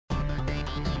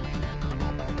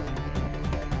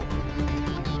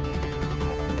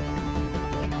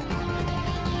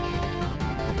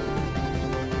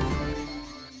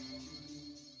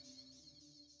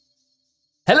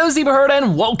Hello Zebra Herd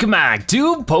and welcome back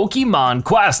to Pokemon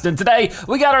Quest. And today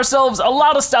we got ourselves a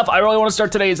lot of stuff. I really want to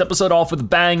start today's episode off with a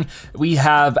bang. We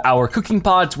have our cooking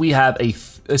pots, we have a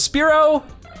Spearow,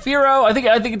 I think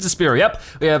it's a Spearow, yep.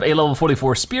 We have a level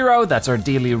 44 Spearow, that's our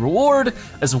daily reward,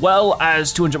 as well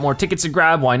as 200 more tickets to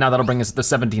grab. Why not? That'll bring us to the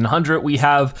 1700. We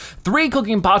have 3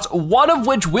 cooking pots, one of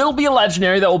which will be a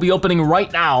legendary that will be opening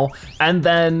right now. And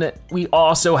then we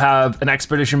also have an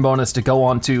expedition bonus to go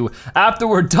on to after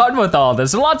we're done with all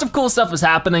this. So lots of cool stuff is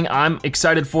happening. I'm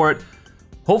excited for it.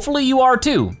 Hopefully you are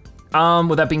too.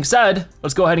 With that being said,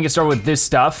 let's go ahead and get started with this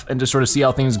stuff and just sort of see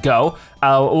how things go.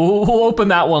 We'll open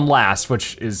that one last,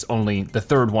 which is only the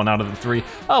 3rd one out of the 3.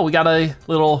 Oh, we got a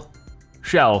little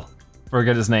shell,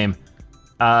 forget his name.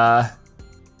 It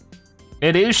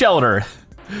is Shelter.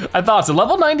 I thought so,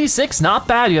 level 96, not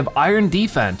bad. You have Iron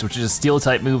Defense, which is a steel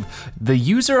type move. The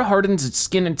user hardens its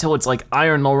skin until it's like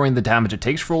iron, lowering the damage it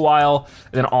takes for a while.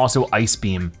 And then also Ice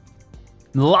Beam.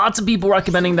 Lots of people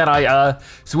recommending that I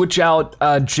switch out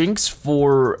Jinx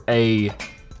for a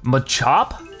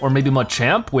Machop or maybe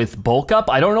Machamp with Bulk Up.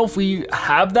 I don't know if we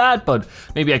have that, but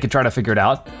maybe I could try to figure it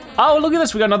out. Oh, look at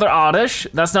this, we got another Oddish.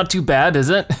 That's not too bad, is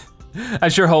it? I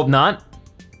sure hope not.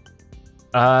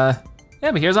 Yeah,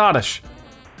 but here's Oddish.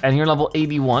 And you're level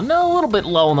 81, no, a little bit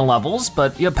low on the levels,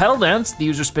 but you have Petal Dance. The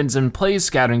user spins and plays,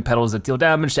 scattering petals that deal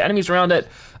damage to enemies around it,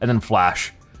 and then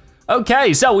Flash.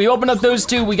 Okay, so we opened up those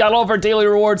 2, we got all of our daily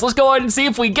rewards. Let's go ahead and see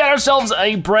if we get ourselves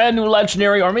a brand new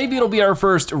legendary, or maybe it'll be our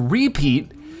first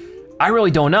repeat. I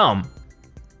really don't know.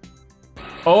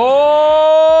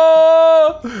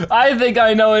 Oh, I think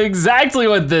I know exactly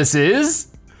what this is.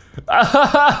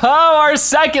 Our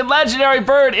second legendary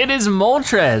bird, it is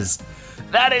Moltres.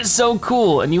 That is so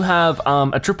cool, and you have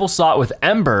a triple slot with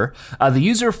Ember. The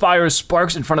user fires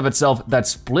sparks in front of itself that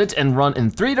split and run in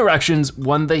 3 directions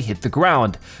when they hit the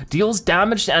ground. Deals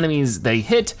damage to enemies they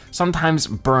hit, sometimes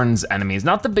burns enemies.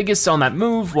 Not the biggest on that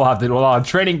move, we'll have to do a lot of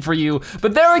training for you,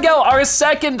 but there we go, our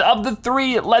second of the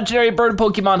 3 legendary bird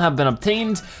Pokemon have been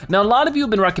obtained. Now, a lot of you have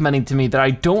been recommending to me that I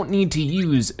don't need to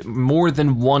use more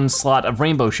than 1 slot of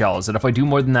rainbow shells, that if I do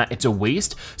more than that, it's a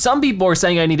waste. Some people are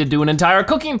saying I need to do an entire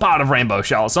cooking pot of rainbow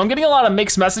shells. So I'm getting a lot of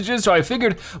mixed messages, so I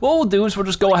figured what we'll do is we'll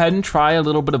just go ahead and try a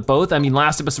little bit of both. I mean,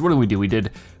 last episode, what did we do? We did,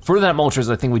 for that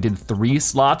Moltres, I think we did 3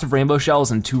 slots of rainbow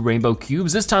shells and 2 rainbow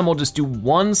cubes. This time we'll just do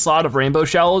 1 slot of rainbow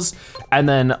shells and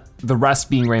then the rest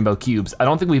being rainbow cubes. I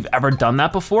don't think we've ever done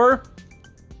that before.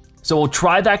 So we'll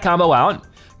try that combo out,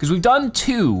 because we've done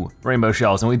 2 rainbow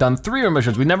shells and we've done 3 rainbow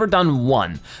shells. We've never done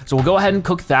 1. So we'll go ahead and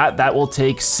cook that. That will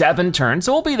take 7 turns,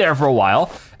 so we'll be there for a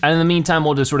while. And in the meantime,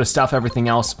 we'll just sort of stuff everything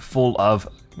else full of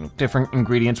different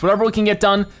ingredients, whatever we can get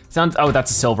done. Sounds, oh, that's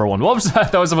a silver one. Whoops,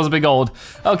 that was supposed to be gold.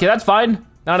 Okay, that's fine,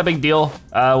 not a big deal.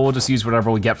 We'll just use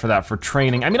whatever we get for that for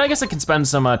training. I mean, I guess I can spend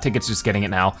some tickets just getting it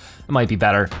now. It might be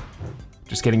better,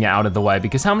 just getting it out of the way,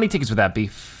 because how many tickets would that be?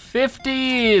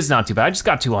 50 is not too bad, I just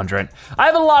got 200. I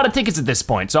have a lot of tickets at this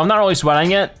point, so I'm not really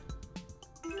sweating it.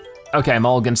 Okay,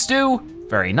 Mulligan Stew,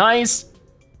 very nice.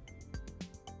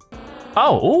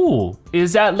 Oh, ooh,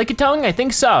 is that Lickitung? I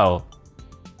think so.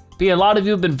 But yeah, a lot of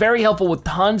you have been very helpful with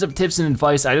tons of tips and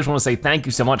advice. I just want to say thank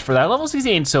you so much for that. Level 60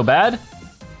 ain't so bad.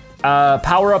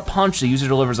 Power Up Punch, the user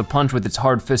delivers a punch with its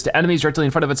hard fist to enemies directly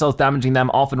in front of itself, damaging them,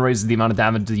 often raises the amount of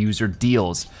damage the user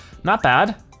deals. Not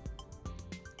bad.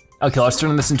 Okay, let's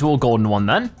turn this into a golden one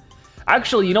then.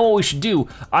 Actually, you know what we should do?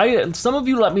 Some of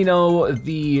you let me know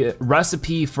the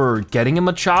recipe for getting a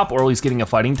Machop, or at least getting a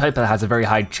fighting type that has a very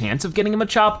high chance of getting a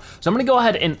Machop. So I'm gonna go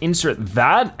ahead and insert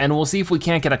that, and we'll see if we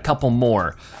can't get a couple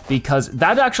more, because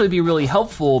that'd actually be really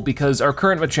helpful, because our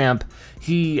current Machamp,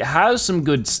 he has some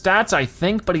good stats, I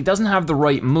think, but he doesn't have the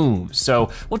right moves. So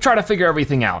we'll try to figure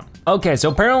everything out. Okay, so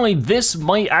apparently this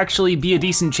might actually be a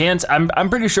decent chance. I'm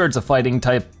pretty sure it's a fighting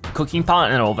type cooking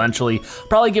pot, and it'll eventually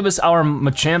probably give us our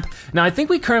Machamp. Now, I think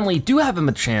we currently do have a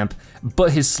Machamp,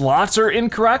 but his slots are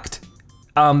incorrect.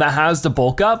 That has the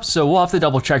bulk up, so we'll have to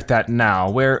double check that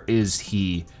now. Where is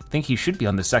he? I think he should be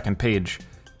on the 2nd page.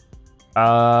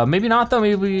 Maybe not though,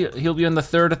 maybe he'll be on the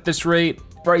 3rd at this rate.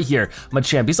 Right here,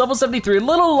 Machamp, he's level 73, a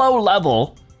little low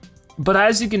level, but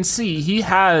as you can see, he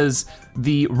has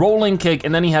the rolling kick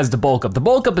and then he has the bulk up. The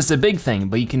bulk up is a big thing,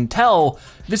 but you can tell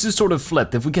this is sort of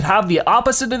flipped. If we could have the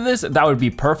opposite of this, that would be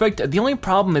perfect. The only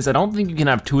problem is I don't think you can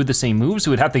have 2 of the same moves,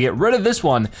 so we'd have to get rid of this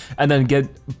one and then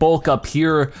get bulk up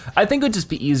here. I think it would just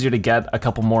be easier to get a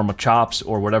couple more Machops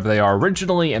or whatever they are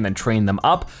originally and then train them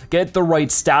up, get the right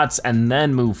stats and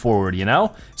then move forward, you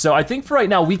know? So I think for right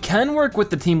now, we can work with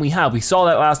the team we have. We saw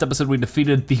that last episode, we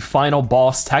defeated the final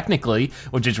boss technically,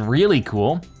 which is really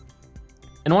cool.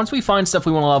 And once we find stuff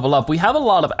we wanna level up, we have a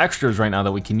lot of extras right now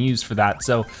that we can use for that.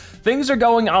 So things are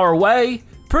going our way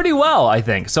pretty well, I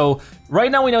think. So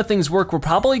right now we know things work. We're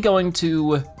probably going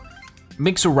to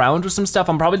mix around with some stuff.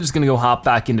 I'm probably just gonna go hop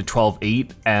back into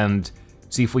 12.8 and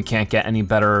see if we can't get any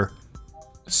better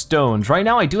stones. Right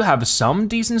now I do have some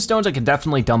decent stones. I could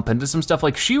definitely dump into some stuff.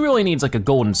 Like she really needs like a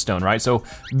golden stone, right? So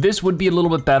this would be a little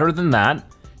bit better than that.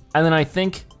 And then I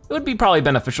think it would be probably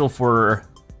beneficial for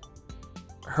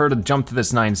her to jump to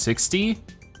this 960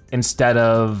 instead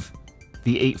of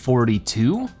the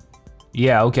 842.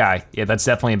 Yeah, okay. Yeah, that's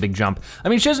definitely a big jump. I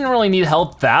mean, she doesn't really need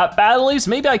help that badly, so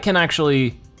maybe I can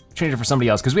actually change it for somebody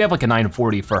else because we have like a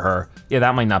 940 for her. Yeah,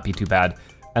 that might not be too bad.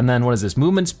 And then what is this?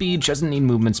 Movement speed, she doesn't need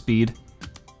movement speed.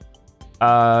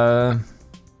 Okay,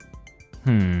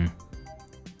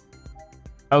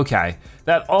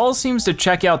 that all seems to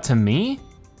check out to me.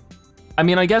 I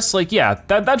mean, I guess like, yeah,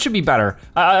 that should be better.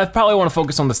 I probably wanna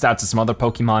focus on the stats of some other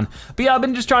Pokemon. But yeah, I've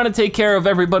been just trying to take care of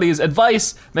everybody's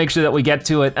advice, make sure that we get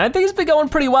to it. And I think it's been going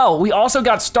pretty well. We also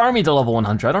got Starmie to level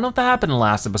 100. I don't know if that happened in the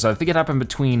last episode. I think it happened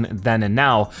between then and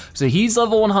now. So he's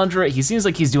level 100. He seems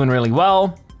like he's doing really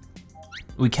well.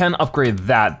 We can upgrade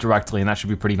that directly and that should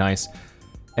be pretty nice.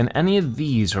 And any of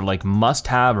these are like must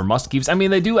have or must keeps. I mean,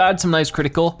 they do add some nice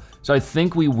critical, so I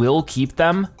think we will keep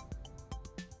them.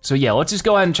 So yeah, let's just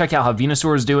go ahead and check out how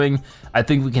Venusaur is doing. I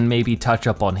think we can maybe touch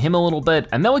up on him a little bit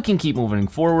and then we can keep moving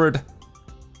forward.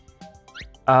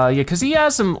 Yeah, cause he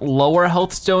has some lower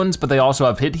health stones, but they also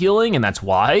have hit healing and that's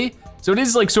why. So it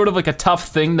is like sort of like a tough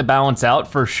thing to balance out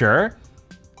for sure.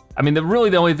 I mean,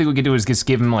 really the only thing we can do is just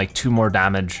give him like 2 more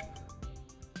damage.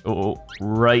 Oh,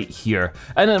 right here.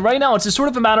 And then right now it's just sort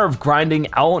of a matter of grinding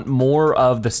out more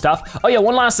of the stuff. Oh yeah,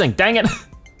 one last thing, dang it.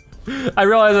 I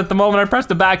realized at the moment I pressed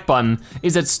the back button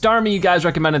is that Starmie, you guys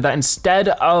recommended that instead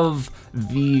of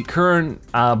the current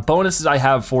bonuses I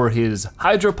have for his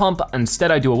Hydro Pump,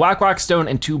 instead I do a Whack Whack Stone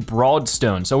and 2 Broad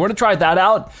Stones. So we're gonna try that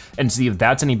out and see if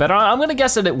that's any better. I'm gonna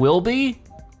guess that it will be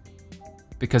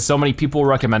because so many people are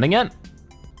recommending it.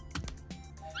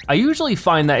 I usually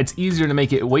find that it's easier to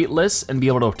make it weightless and be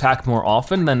able to attack more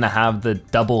often than to have the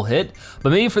double hit,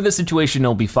 but maybe for this situation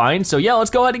it'll be fine. So yeah,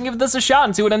 let's go ahead and give this a shot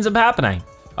and see what ends up happening.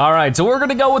 All right, so we're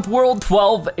gonna go with World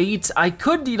 12-8. I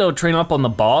could, train up on the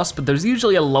boss, but there's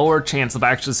usually a lower chance of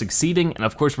actually succeeding, and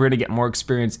of course we're gonna get more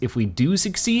experience if we do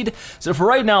succeed. So for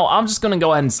right now, I'm just gonna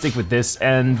go ahead and stick with this,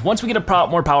 and once we get a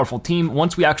more powerful team,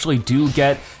 once we actually do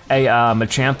get a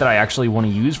Machamp that I actually wanna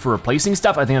use for replacing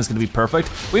stuff, I think that's gonna be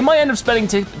perfect. We might end up spending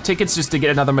tickets just to get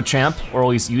another Machamp, or at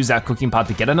least use that cooking pot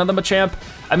to get another Machamp.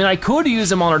 I mean, I could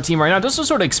use him on our team right now, just to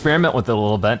sort of experiment with it a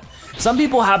little bit. Some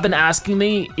people have been asking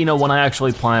me, when I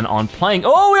actually plan on playing.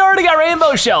 Oh, we already got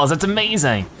rainbow shells, that's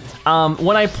amazing.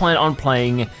 When I plan on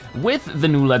playing with the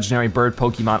new legendary bird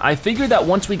Pokemon, I figured that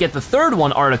once we get the 3rd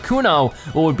one, Articuno,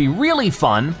 what would be really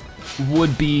fun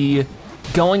would be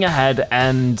going ahead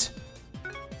and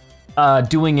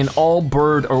doing an all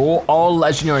bird or all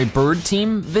legendary bird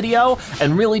team video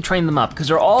and really train them up because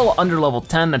they're all under level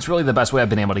 10. That's really the best way I've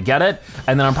been able to get it.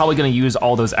 And then I'm probably gonna use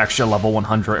all those extra level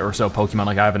 100 or so Pokemon.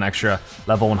 Like I have an extra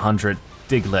level 100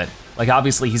 Diglett. Like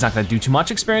obviously he's not gonna do too much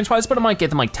experience wise, but I might get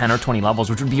them like 10 or 20 levels,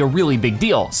 which would be a really big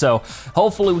deal. So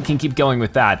hopefully we can keep going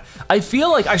with that. I feel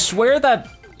like, I swear that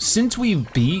since we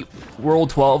beat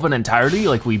World 12 in entirety,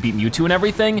 like we beat Mewtwo and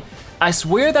everything, I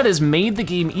swear that has made the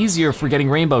game easier for getting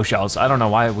rainbow shells. I don't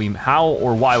know how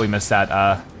or why we missed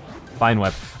that Vine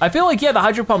Whip. I feel like, yeah, the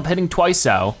Hydro Pump hitting twice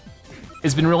so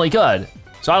has been really good.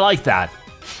 So I like that.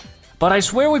 But I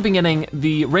swear we've been getting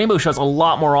the rainbow shells a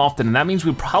lot more often, and that means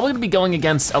we're probably gonna be going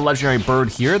against a legendary bird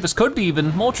here. This could be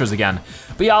even Moltres again.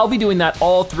 But yeah, I'll be doing that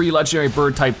all 3 legendary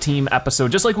bird type team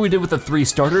episode, just like we did with the 3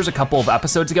 starters a couple of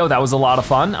episodes ago. That was a lot of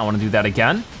fun. I wanna do that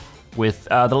again with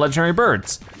the legendary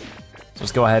birds. So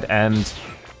let's go ahead and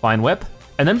Vine Whip.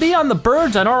 And then beyond the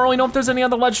birds, I don't really know if there's any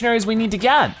other legendaries we need to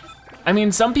get. I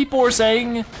mean, some people were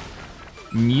saying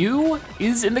Mew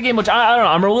is in the game, which I don't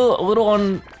know, I'm a little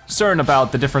uncertain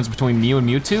about the difference between Mew and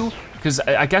Mewtwo, because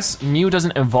I guess Mew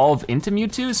doesn't evolve into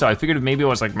Mewtwo, so I figured maybe it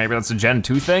was like, maybe that's a Gen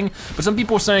 2 thing, but some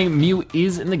people were saying Mew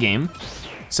is in the game,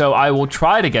 so I will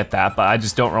try to get that, but I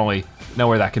just don't really know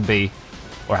where that could be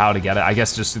or how to get it. I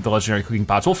guess just through the legendary cooking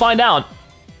pots. We'll find out.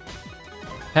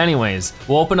 Anyways,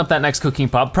 we'll open up that next cooking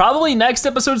pot, probably next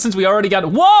episode since we already got,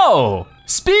 whoa!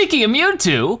 Speaking of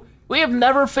Mewtwo, we have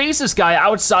never faced this guy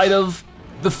outside of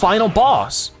the final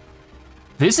boss.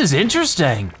 This is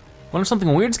interesting. Wonder if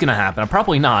something weird's gonna happen,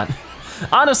 probably not.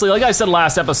 Honestly, like I said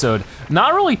last episode,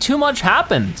 not really too much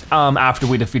happened after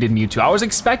we defeated Mewtwo. I was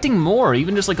expecting more,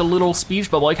 even just like a little speech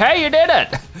bubble like, hey, you did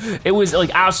it! It was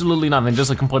like absolutely nothing, just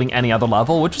like completing any other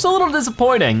level, which was a little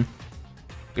disappointing.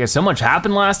 Because so much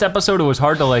happened last episode, it was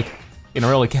hard to like, you know,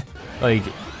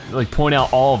 really point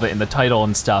out all of it in the title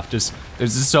and stuff. There's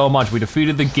just so much. We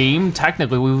defeated the game,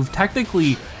 technically. We've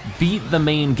technically beat the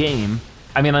main game.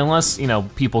 I mean, unless, you know,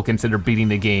 people consider beating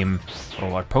the game.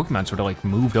 Oh, our Pokemon sort of like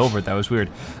moved over, that was weird.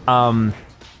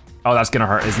 Oh, that's gonna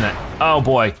hurt, isn't it? Oh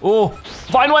boy, oh,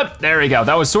 Vine Whip, there we go.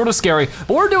 That was sort of scary,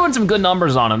 but we're doing some good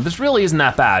numbers on him. This really isn't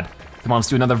that bad. Come on, let's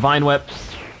do another Vine Whip.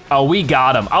 Oh, we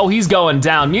got him. Oh, he's going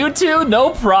down. Mewtwo,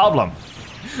 no problem.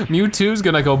 Mewtwo's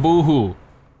gonna go boo-hoo.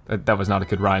 That was not a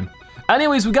good rhyme.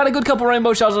 Anyways, we got a good couple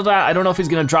rainbow shells of that. I don't know if he's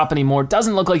gonna drop any more.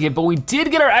 Doesn't look like it, but we did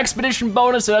get our expedition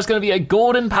bonus, so that's gonna be a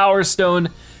golden power stone.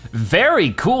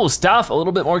 Very cool stuff. A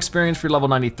little bit more experience for level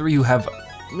 93, who have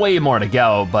way more to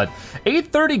go, but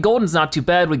 830 golden's not too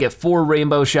bad. We get 4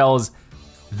 rainbow shells.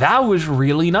 That was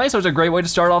really nice. That was a great way to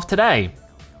start off today.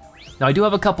 Now I do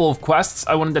have a couple of quests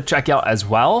I wanted to check out as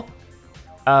well.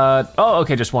 Oh,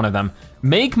 okay, just one of them.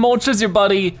 Make Moltres your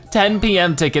buddy, 10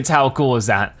 PM tickets, how cool is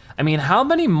that? I mean, how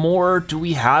many more do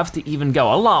we have to even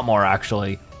go? A lot more,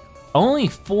 actually. Only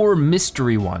 4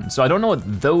 mystery ones, so I don't know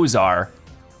what those are,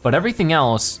 but everything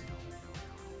else,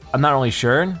 I'm not really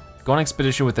sure. Go on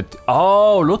expedition with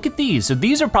oh, look at these. So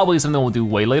these are probably something we'll do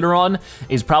way later on,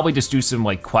 is probably just do some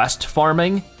like quest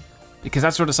farming, because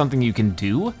that's sort of something you can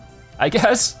do, I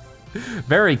guess.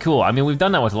 Very cool. I mean, we've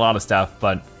done that with a lot of stuff,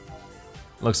 but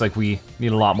looks like we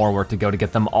need a lot more work to go to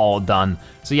get them all done.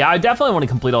 So yeah, I definitely want to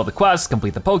complete all the quests,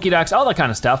 complete the Pokédex, all that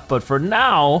kind of stuff, but for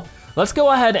now, let's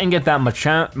go ahead and get that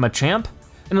Machamp,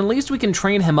 and at least we can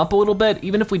train him up a little bit.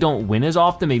 Even if we don't win as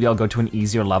often, maybe I'll go to an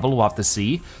easier level, we'll have to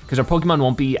see, because our Pokemon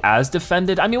won't be as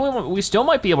defended. I mean, we still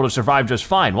might be able to survive just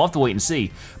fine, we'll have to wait and see,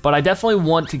 but I definitely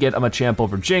want to get a Machamp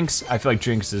over Jinx. I feel like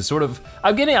Jinx is sort of,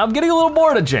 I'm getting a little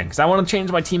bored of Jinx. I want to change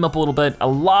my team up a little bit. A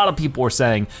lot of people were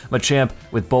saying Machamp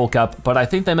with bulk up, but I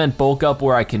think they meant bulk up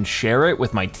where I can share it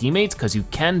with my teammates, because you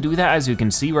can do that, as you can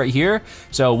see right here.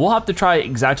 So we'll have to try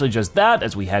exactly just that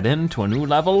as we head into a new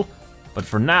level, but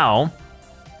for now,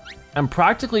 I'm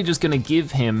practically just gonna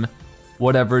give him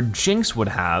whatever Jinx would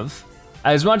have,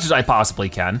 as much as I possibly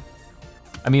can.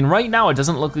 I mean, right now it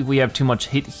doesn't look like we have too much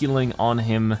hit healing on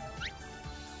him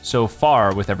so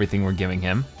far with everything we're giving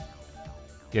him.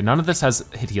 Yeah, none of this has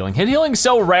hit healing. Hit healing's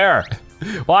so rare.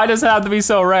 Why does it have to be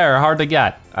so rare? Hard to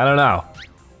get, I don't know.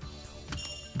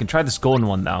 We can try this golden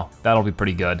one though. That'll be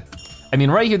pretty good. I mean,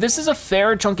 right here, this is a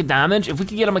fair chunk of damage. If we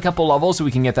could get him a couple levels so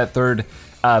we can get that third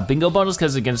bingo bonus,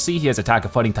 because as you can see, he has attack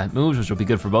and fighting type moves, which will be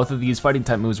good for both of these. Fighting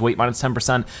type moves, weight minus 10%,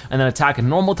 and then attack and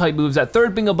normal type moves. That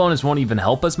third bingo bonus won't even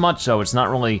help us much, so it's not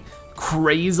really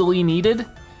crazily needed.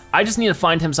 I just need to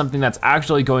find him something that's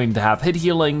actually going to have hit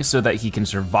healing so that he can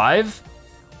survive.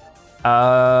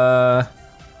 I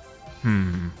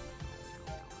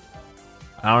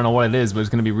don't know what it is, but it's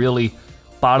gonna be really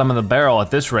bottom of the barrel at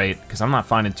this rate, because I'm not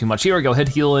finding too much. Here we go, hit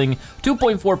healing,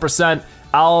 2.4%.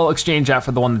 I'll exchange that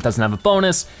for the one that doesn't have a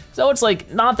bonus. So it's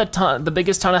like not the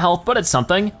biggest ton of health, but it's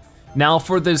something. Now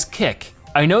for this kick.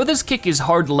 I know this kick is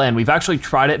hard to land. We've actually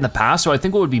tried it in the past, so I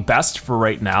think what would be best for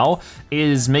right now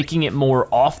is making it more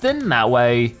often. That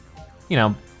way, you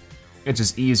know, it's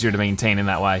just easier to maintain in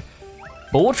that way.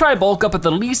 But we'll try bulk up, at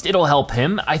the least it'll help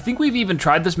him. I think we've even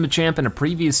tried this Machamp in a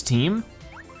previous team,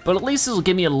 but at least it'll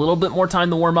give me a little bit more time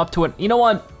to warm up to it. You know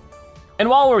what? And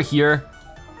while we're here,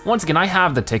 once again, I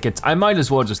have the tickets. I might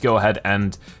as well just go ahead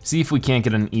and see if we can't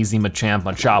get an easy Machamp,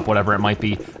 Machop, whatever it might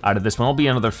be, out of this one. It'll be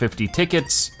another 50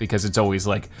 tickets, because it's always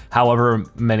like however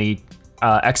many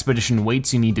expedition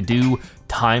weights you need to do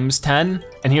times 10.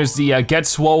 And here's the Get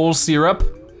Swole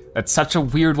syrup. That's such a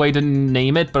weird way to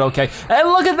name it, but okay. And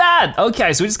look at that!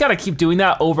 Okay, so we just gotta keep doing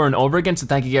that over and over again, so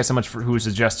thank you guys so much for who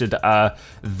suggested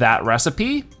that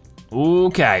recipe.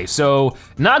 Okay, so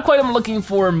not quite what I'm looking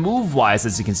for move-wise,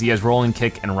 as you can see, as Rolling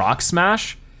Kick and Rock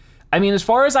Smash. I mean, as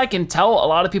far as I can tell, a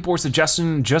lot of people were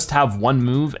suggesting just have 1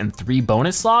 move and 3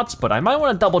 bonus slots, but I might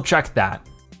wanna double check that.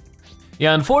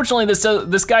 Yeah, unfortunately,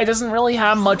 this guy doesn't really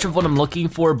have much of what I'm looking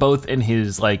for, both in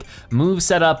his like move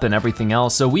setup and everything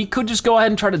else. So we could just go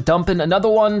ahead and try to dump in another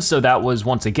one. So that was,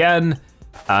 once again,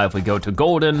 if we go to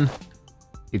golden,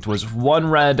 it was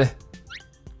 1 red,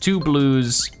 2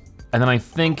 blues, and then I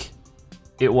think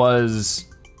it was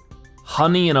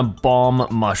honey and a balm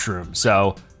mushroom.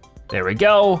 So there we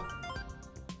go.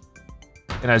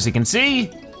 And as you can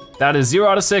see, that is 0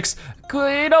 out of 6.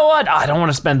 You know what? I don't want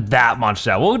to spend that much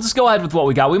now. We'll just go ahead with what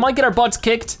we got. We might get our butts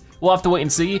kicked. We'll have to wait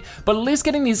and see. But at least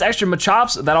getting these extra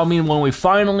Machops, that'll mean when we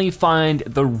finally find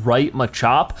the right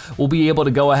Machop, we'll be able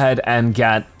to go ahead and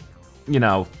get, you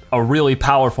know, a really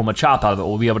powerful Machop out of it.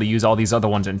 We'll be able to use all these other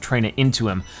ones and train it into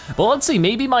him. But let's see,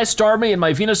 maybe my Starmie and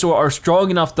my Venusaur are strong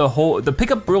enough to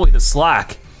pick up really the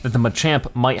slack that the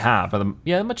Machamp might have, or the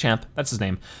Machamp, that's his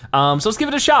name. So let's give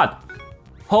it a shot.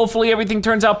 Hopefully everything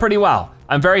turns out pretty well.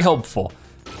 I'm very hopeful.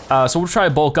 So we'll try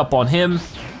to bulk up on him,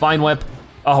 Vine Whip.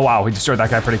 Oh wow, we destroyed that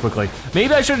guy pretty quickly.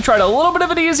 Maybe I should have tried a little bit of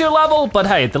an easier level, but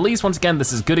hey, at the least, once again,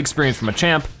 this is good experience from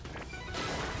Machamp.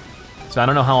 So I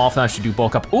don't know how often I should do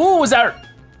bulk up. Ooh, was that?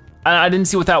 I didn't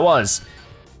see what that was,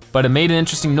 but it made an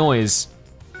interesting noise.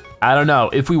 I don't know,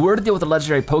 if we were to deal with a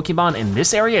legendary Pokemon in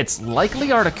this area, it's likely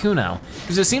Articuno,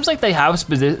 because it seems like they have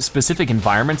specific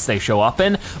environments they show up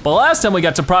in, but last time we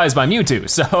got surprised by Mewtwo,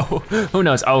 so who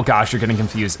knows? Oh gosh, you're getting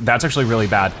confused. That's actually really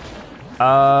bad.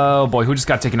 Oh boy, who just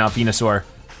got taken out? Venusaur.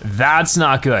 That's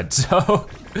not good, so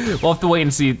we'll have to wait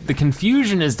and see. The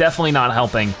confusion is definitely not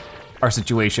helping our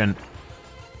situation,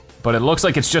 but it looks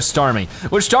like it's just Starmie,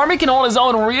 which Starmie can hold his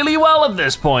own really well at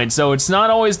this point, so it's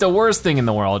not always the worst thing in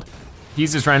the world.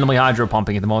 He's just randomly hydro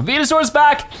pumping at the moment. Venusaur's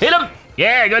back, hit him!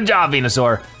 Yeah, good job,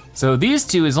 Venusaur. So these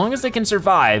two, as long as they can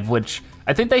survive, which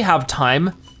I think they have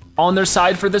time on their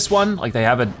side for this one, like they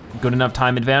have a good enough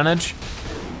time advantage.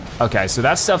 Okay, so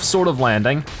that stuff's sort of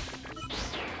landing.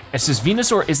 It's just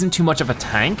Venusaur isn't too much of a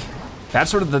tank. That's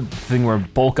sort of the thing where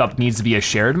bulk up needs to be a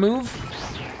shared move.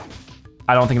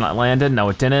 I don't think that landed, no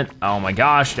it didn't. Oh my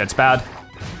gosh, that's bad.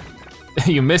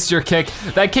 You missed your kick.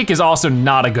 That kick is also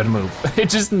not a good move.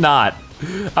 It's just not.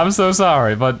 I'm so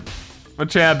sorry, but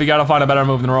Machamp, you gotta find a better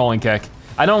move than rolling kick.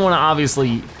 I don't wanna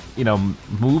obviously, you know,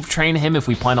 move train him if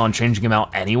we plan on changing him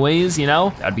out anyways, you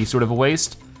know? That'd be sort of a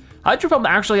waste. Hydro Pump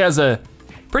actually has a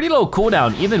pretty low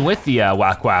cooldown, even with the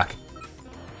Whack Whack,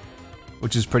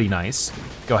 which is pretty nice.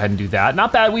 Go ahead and do that.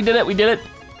 Not bad, we did it, we did it.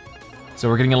 So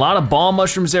we're getting a lot of ball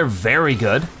mushrooms there, very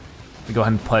good. We go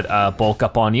ahead and put bulk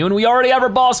up on you, and we already have our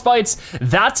boss fights.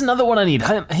 That's another one I need,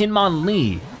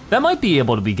 Hitmonlee. That might be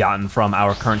able to be gotten from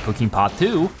our current cooking pot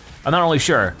too. I'm not really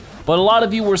sure. But a lot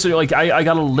of you were sort of like, I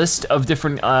got a list of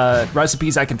different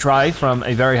recipes I can try from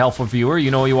a very helpful viewer. You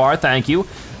know who you are, thank you.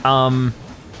 Who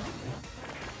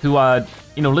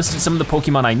you know, listed some of the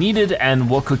Pokemon I needed and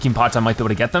what cooking pots I might be able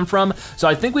to get them from. So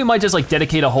I think we might just like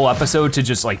dedicate a whole episode to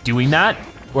just like doing that,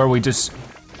 where we just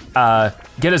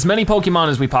get as many Pokemon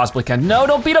as we possibly can. No,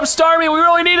 don't beat up Starmie, we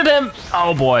really needed him.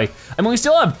 Oh boy. I mean, we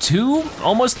still have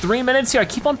almost 3 minutes here. I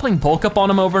keep on playing bulk up on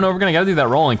him over and over again. I gotta do that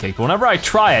rolling kick, but whenever I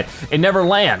try it, it never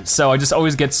lands. So I just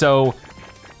always get so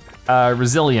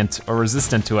resilient or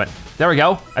resistant to it. There we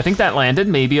go. I think that landed,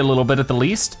 maybe a little bit at the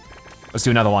least. Let's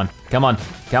do another one. Come on,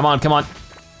 come on, come on.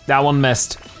 That one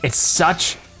missed. It's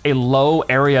such a low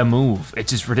area move.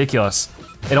 It's just ridiculous.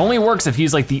 It only works if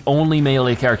he's like the only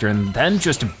melee character, and then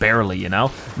just barely, you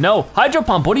know? No, Hydro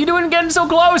Pump, what are you doing getting so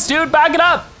close, dude? Back it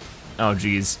up. Oh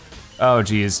geez, oh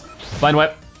geez. Vine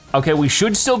Whip. Okay, we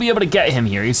should still be able to get him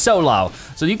here. He's so low.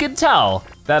 So you can tell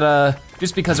that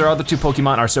just because our other two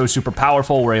Pokemon are so super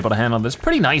powerful, we're able to handle this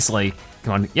pretty nicely.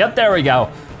 Come on, yep, there we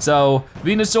go. So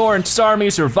Venusaur and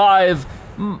Starmie survive.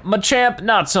 Machamp,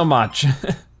 not so much.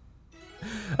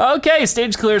 Okay,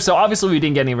 stage clear. So obviously we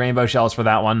didn't get any rainbow shells for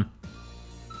that one.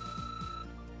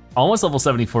 Almost level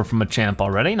 74 from Machamp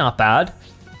already, not bad.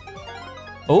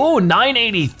 Oh,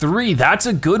 983, that's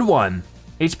a good one.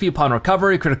 HP upon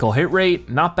recovery, critical hit rate,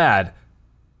 not bad.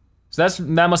 So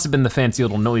that must have been the fancy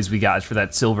little noise we got for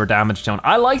that silver damage tone.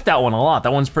 I like that one a lot,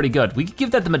 that one's pretty good. We could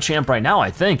give that to Machamp right now,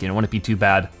 I think, and it wouldn't be too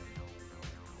bad.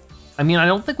 I mean, I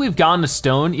don't think we've gotten a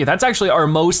stone. Yeah, that's actually our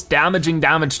most damaging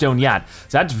damage stone yet.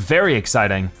 So that's very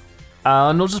exciting.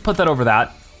 And we'll just put that over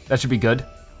that. That should be good.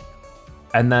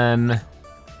 And then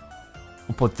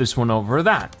we'll put this one over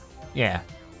that. Yeah,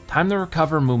 time to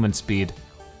recover movement speed.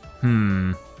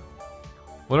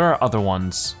 What are our other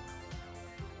ones?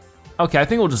 Okay, I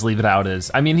think we'll just leave it how it is.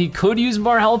 I mean, he could use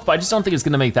more health, but I just don't think it's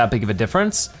gonna make that big of a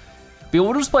difference. But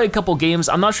we'll just play a couple games.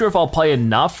 I'm not sure if I'll play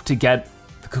enough to get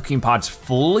the cooking pots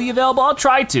fully available. I'll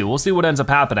try to, we'll see what ends up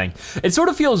happening. It sort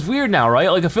of feels weird now, right?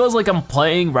 Like it feels like I'm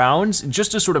playing rounds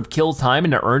just to sort of kill time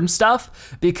and to earn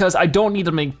stuff because I don't need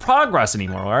to make progress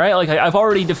anymore, all right? Like I've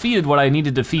already defeated what I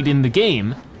needed to defeat in the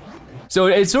game. So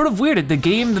it's sort of weird, the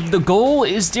game, the goal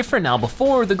is different now.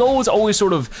 Before, the goal was always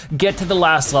sort of get to the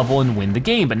last level and win the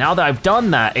game, but now that I've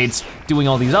done that, it's doing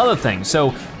all these other things.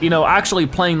 So, you know, actually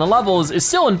playing the levels is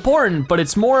still important, but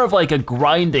it's more of like a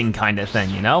grinding kind of thing,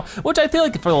 you know? Which I feel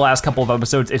like for the last couple of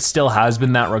episodes, it still has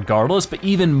been that regardless, but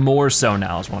even more so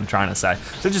now is what I'm trying to say.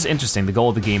 So it's just interesting, the goal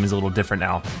of the game is a little different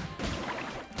now.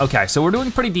 Okay, so we're doing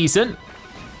pretty decent.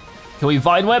 Can we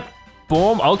Vine Whip?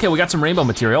 Boom, okay, we got some rainbow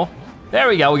material. There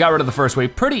we go, we got rid of the first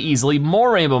wave pretty easily.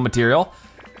 More rainbow material.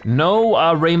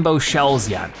 No rainbow shells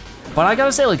yet. But I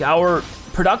gotta say, like our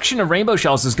production of rainbow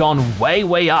shells has gone way,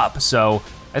 way up. So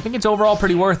I think it's overall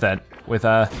pretty worth it with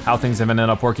how things have ended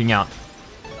up working out.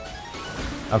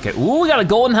 Okay, ooh, we got a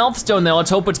golden health stone there. Let's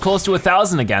hope it's close to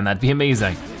 1,000 again. That'd be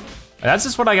amazing. That's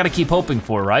just what I gotta keep hoping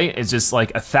for, right? It's just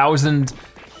like 1,000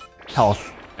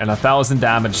 health and 1,000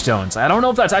 damage stones. I don't know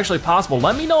if that's actually possible.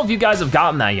 Let me know if you guys have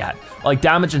gotten that yet. Like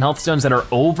damage and health stones that are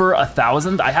over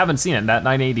 1,000. I haven't seen it. That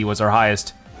 980 was our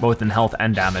highest, both in health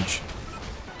and damage.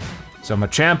 So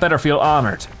Machamp better feel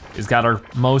honored. He's got our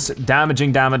most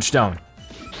damaging damage stone.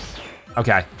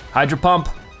 Okay, Hydro Pump.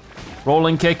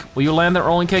 Rolling kick, will you land that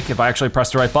rolling kick if I actually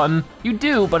press the right button? You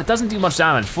do, but it doesn't do much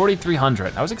damage,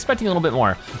 4,300. I was expecting a little bit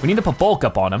more. We need to put bulk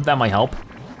up on him, that might help.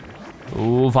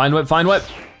 Ooh, Vine Whip, Vine Whip.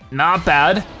 Not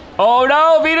bad. Oh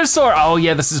no, Venusaur. Oh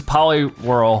yeah, this is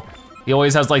Poliwhirl. He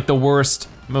always has like the worst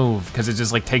move because it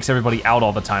just like takes everybody out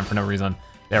all the time for no reason.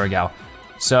 There we go.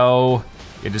 So,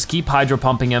 you just keep Hydro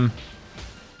Pumping him.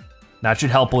 That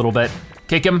should help a little bit.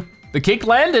 Kick him. The kick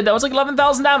landed, that was like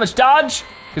 11,000 damage. Dodge,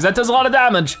 because that does a lot of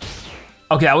damage.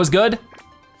 Okay, that was good.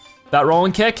 That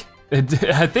rolling kick, I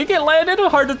think it landed,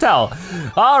 hard to tell.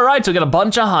 All right, so we got a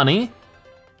bunch of honey.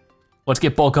 Let's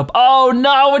get bulk up. Oh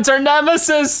no, it's our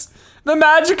nemesis, the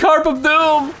Magikarp of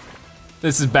Doom.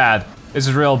 This is bad, this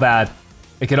is real bad.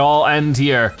 It could all end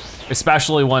here,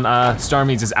 especially when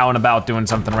Starmie's is out and about doing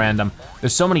something random.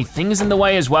 There's so many things in the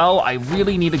way as well. I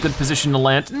really need a good position to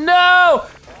land. No!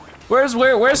 Where's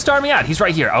Starmie at? He's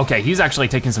right here. Okay, he's actually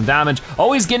taking some damage.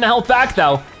 Oh, he's getting health back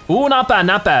though. Ooh, not bad,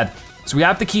 not bad. So we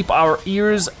have to keep our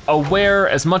ears aware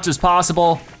as much as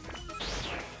possible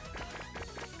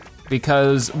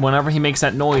because whenever he makes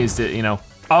that noise, you know,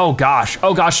 oh gosh, no,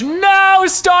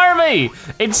 Starmie!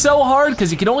 It's so hard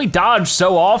because you can only dodge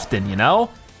so often, you know?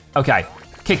 Okay,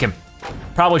 kick him.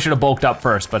 Probably should have bulked up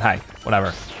first, but hey,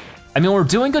 whatever. I mean, we're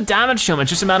doing good damage to him. It's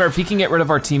just a matter of he can get rid of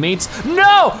our teammates.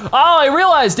 No! Oh, I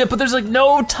realized it, but there's like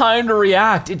no time to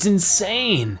react. It's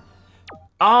insane.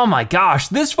 Oh my gosh,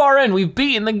 this far in, we've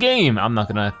beaten the game.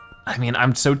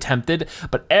 I'm so tempted,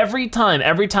 but every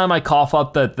time I cough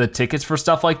up the tickets for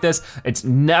stuff like this, it's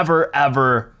never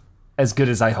ever as good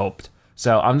as I hoped.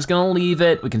 So I'm just gonna leave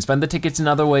it. We can spend the tickets in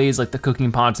other ways, like the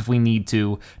cooking pots if we need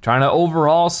to, trying to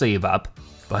overall save up,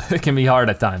 but it can be hard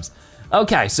at times.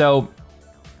 Okay, so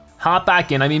hop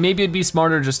back in. I mean, maybe it'd be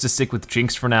smarter just to stick with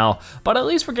Jinx for now, but at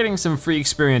least we're getting some free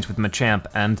experience with Machamp,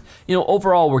 and you know,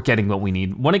 overall we're getting what we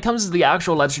need. When it comes to the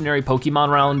actual legendary Pokemon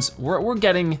rounds, we're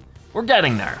getting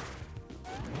there.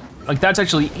 Like that's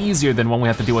actually easier than when we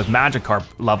have to deal with Magikarp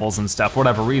levels and stuff, for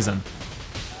whatever reason.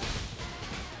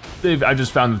 I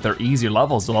just found that they're easier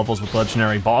levels, the levels with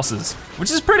legendary bosses,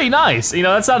 which is pretty nice. You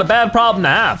know, that's not a bad problem to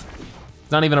have.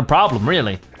 It's not even a problem,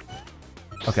 really.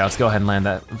 Okay, let's go ahead and land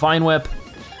that Vine Whip.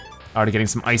 Already getting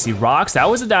some icy rocks. That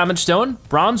was a damage stone.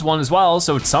 Bronze one as well,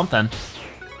 so it's something.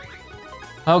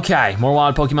 Okay, more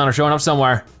wild Pokemon are showing up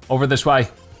somewhere. Over this way.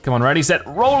 Come on, ready, set,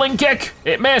 rolling kick.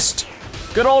 It missed.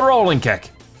 Good old rolling kick.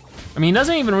 I mean, he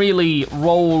doesn't even really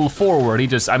roll forward. He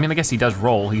just, I mean, I guess he does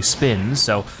roll. He spins,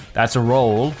 so that's a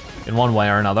roll in one way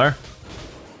or another.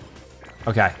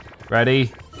 Okay,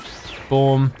 ready,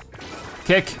 boom.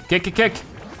 Kick, kick, kick, kick.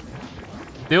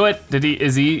 Do it,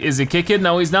 is he kicking?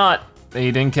 No, he's not.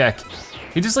 He didn't kick.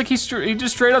 He just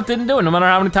straight up didn't do it, no matter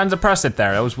how many times I pressed it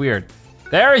there. That was weird.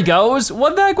 There he goes.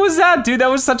 What the heck was that, dude? That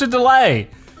was such a delay.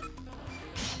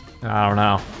 I don't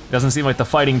know. Doesn't seem like the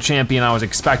fighting champion I was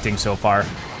expecting so far.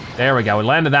 There we go, we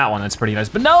landed that one, that's pretty nice.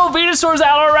 But no, Venusaur's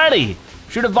out already.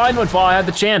 Should have Vine Whip while I had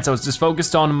the chance. I was just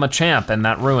focused on Machamp and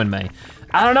that ruined me.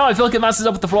 I don't know, I feel like it messes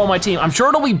up with the flow of my team. I'm sure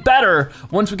it'll be better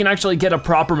once we can actually get a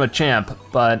proper Machamp,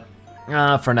 but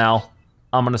for now,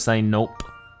 I'm gonna say nope.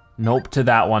 Nope to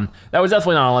that one. That was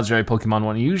definitely not a legendary Pokemon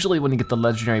one. Usually when you get the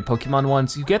legendary Pokemon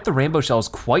ones, you get the rainbow shells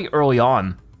quite early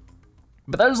on.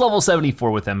 But that was level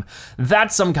 74 with him.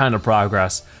 That's some kind of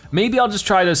progress. Maybe I'll just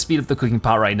try to speed up the cooking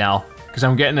pot right now, because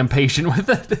I'm getting impatient with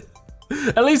it.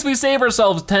 At least we save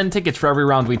ourselves 10 tickets for every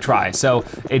round we try. So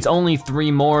it's only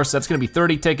 3 more, so that's gonna be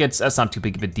 30 tickets. That's not too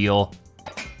big of a deal.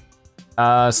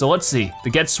 So let's see, the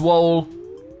Get Swole.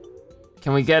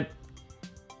 Can we get,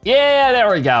 yeah,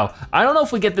 there we go. I don't know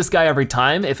if we get this guy every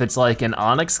time, if it's like an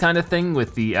Onyx kind of thing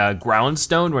with the ground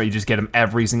stone where you just get him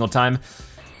every single time.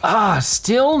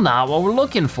 Still not what we're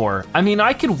looking for. I mean,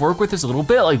 I could work with this a little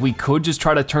bit. Like we could just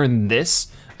try to turn this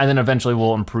and then eventually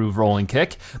we'll improve rolling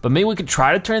kick. But maybe we could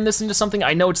try to turn this into something.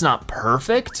 I know it's not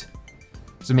perfect.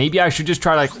 So maybe I should just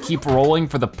try to keep rolling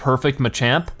for the perfect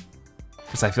Machamp,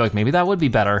 because I feel like maybe that would be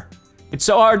better. It's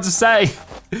so hard to say.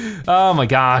 Oh my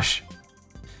gosh.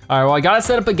 All right, well, I gotta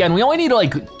set up again. We only need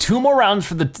like 2 more rounds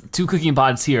for the 2 cooking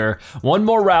pots here, 1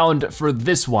 more round for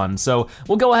this one. So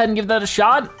we'll go ahead and give that a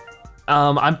shot.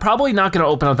 I'm probably not gonna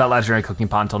open up that legendary cooking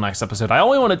pot until next episode. I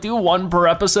only wanna do one per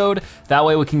episode. That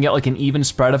way we can get like an even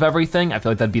spread of everything. I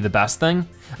feel like that'd be the best thing.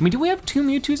 I mean, do we have 2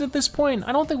 Mewtwo's at this point?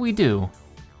 I don't think we do,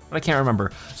 but I can't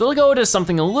remember. So we'll go to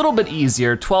something a little bit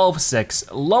easier, 12-6.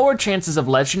 Lower chances of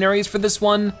legendaries for this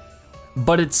one,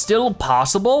 but it's still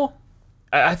possible.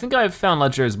 I think I've found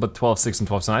legendaries with 12-6 and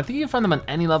 12-7. I think you can find them on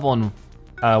any level in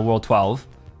World 12.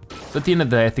 So at the end of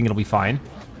the day, I think it'll be fine.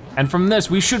 And from this,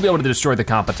 we should be able to destroy the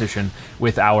competition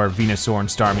with our Venusaur and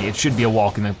Starmie. It should be a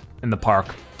walk in the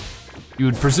park. You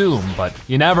would presume, but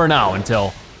you never know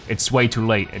until it's way too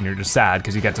late and you're just sad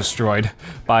because you get destroyed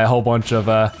by a whole bunch of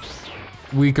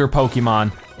weaker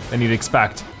Pokemon than you'd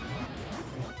expect.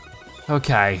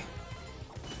 Okay.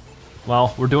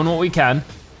 Well, we're doing what we can.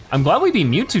 I'm glad we beat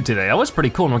Mewtwo today. That was pretty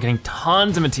cool, and we're getting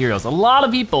tons of materials. A lot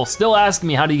of people still asking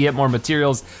me how do you get more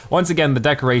materials. Once again, the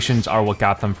decorations are what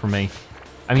got them for me.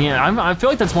 I mean, I feel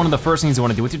like that's one of the first things you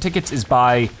wanna do with your tickets is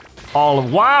buy all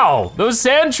of, wow, those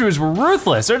Sandshrews were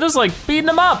ruthless. They're just like beating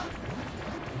them up.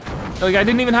 Like I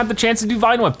didn't even have the chance to do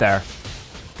Vine Whip there.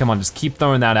 Come on, just keep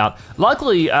throwing that out.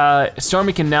 Luckily,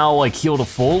 Starmie can now like heal to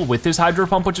full with his Hydro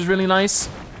Pump, which is really nice.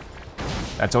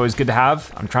 That's always good to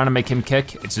have. I'm trying to make him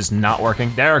kick. It's just not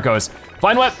working. There it goes.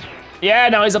 Vine Whip. Yeah,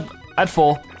 now he's up at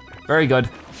full. Very good.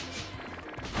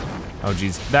 Oh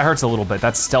geez, that hurts a little bit.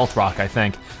 That's Stealth Rock, I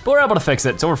think. But we're able to fix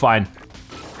it, so we're fine.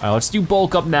 All right, let's do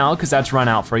Bulk Up now, because that's run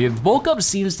out for you. Bulk Up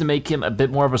seems to make him a bit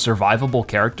more of a survivable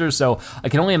character, so I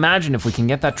can only imagine if we can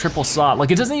get that triple slot. Like,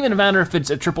 it doesn't even matter if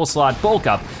it's a triple slot Bulk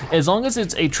Up. As long as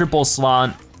it's a triple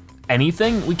slot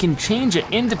anything, we can change it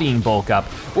into being Bulk Up.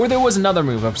 Or there was another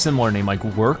move of similar name, like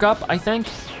Work Up, I think.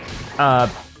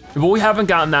 But we haven't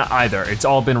gotten that either. It's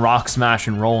all been Rock Smash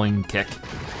and Rolling Kick.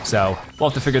 So we'll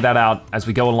have to figure that out as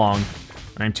we go along.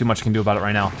 There ain't too much I can do about it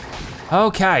right now.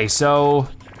 Okay, so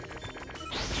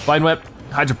Vine Whip,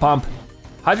 Hydro Pump.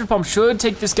 Hydro Pump should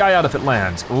take this guy out if it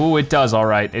lands. Ooh, it does, all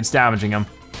right. It's damaging him.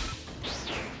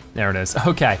 There it is,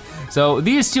 okay. So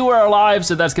these two are alive,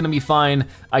 so that's gonna be fine.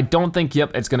 I don't think,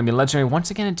 yep, it's gonna be legendary.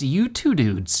 Once again, it's you two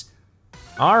dudes.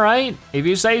 All right, if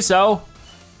you say so.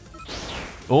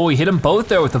 Oh, we hit them both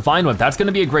there with the Vine Whip. That's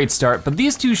gonna be a great start, but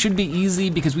these two should be easy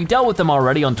because we dealt with them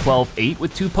already on 12-8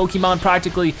 with 2 Pokemon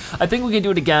practically. I think we can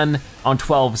do it again on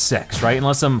 12-6, right?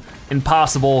 Unless some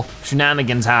impossible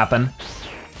shenanigans happen,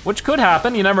 which could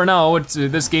happen, you never know.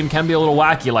 This game can be a little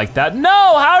wacky like that.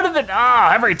 No, how did it,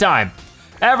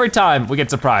 every time we get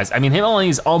surprised. I mean,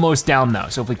 Himalay's almost down though,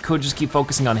 so if we could just keep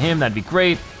focusing on him, that'd be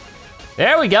great.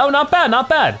 There we go, not bad, not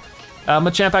bad.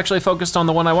 Machamp actually focused on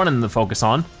the one I wanted him to focus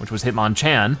on, which was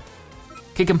Hitmonchan.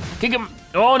 Kick him, kick him.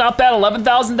 Oh, not bad,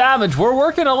 11,000 damage. We're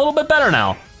working a little bit better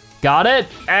now. Got it,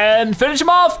 and finish him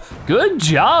off. Good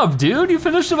job, dude, you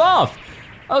finished him off.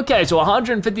 Okay, so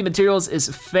 150 materials is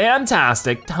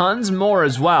fantastic, tons more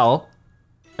as well.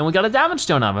 And we got a damage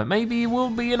stone of it. Maybe we'll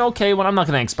be an okay one. I'm not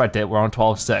gonna expect it, we're on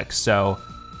 12-6, so.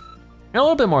 And a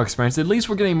little bit more experience, at least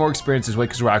we're getting more experience this way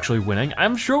because we're actually winning.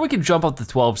 I'm sure we can jump up to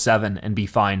 12-7 and be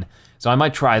fine. So I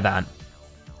might try that.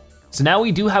 So now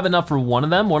we do have enough for one of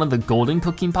them, one of the golden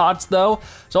cooking pots though.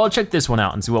 So I'll check this one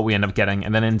out and see what we end up getting.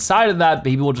 And then inside of that,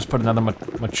 maybe we'll just put another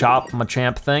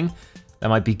Machamp thing. That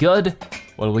might be good.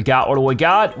 What do we got, what do we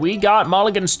got? We got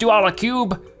Mulligan Stew a la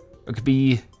Cube. It could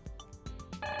be,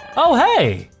 oh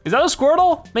hey, is that a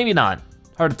Squirtle? Maybe not,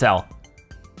 hard to tell.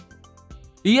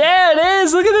 Yeah, it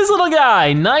is, look at this little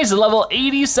guy. Nice, a level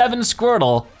 87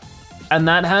 Squirtle. And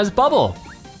that has Bubble.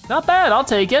 Not bad, I'll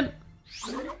take it.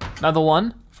 Another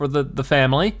one for the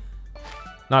family.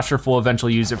 Not sure if we'll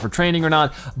eventually use it for training or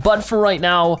not, but for right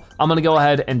now, I'm gonna go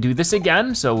ahead and do this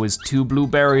again. So it was 2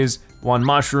 blueberries, 1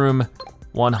 mushroom,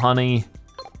 1 honey,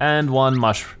 and 1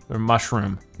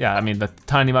 mushroom. Yeah, I mean the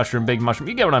tiny mushroom, big mushroom,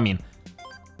 you get what I mean.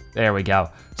 There we go.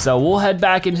 So we'll head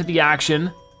back into the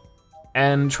action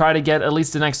and try to get at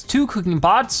least the next 2 cooking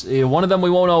pots. One of them we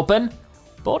won't open,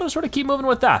 but we'll just sort of keep moving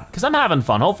with that, because I'm having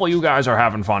fun. Hopefully you guys are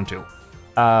having fun too.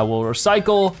 We'll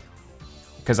recycle,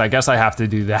 because I guess I have to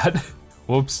do that.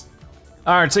 Whoops.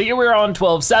 All right, so here we're on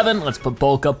 12-7. Let's put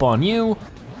Bulk Up on you.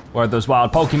 Where are those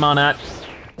wild Pokemon at?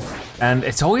 And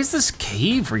it's always this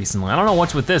cave recently. I don't know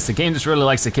what's with this. The game just really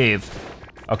likes the cave.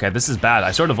 Okay, this is bad.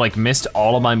 I sort of like missed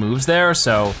all of my moves there,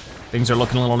 so things are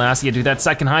looking a little nasty. I do that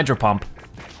second Hydro Pump.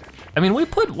 I mean, we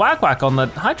put Whack Whack on the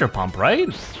Hydro Pump, right?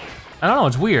 I don't know,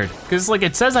 it's weird. Because like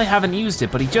it says I haven't used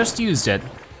it, but he just used it.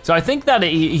 So I think that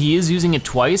he is using it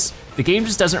twice. The game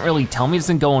just doesn't really tell me, it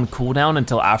doesn't go on cooldown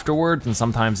until afterwards, and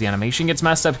sometimes the animation gets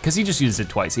messed up because he just used it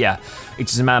twice, yeah.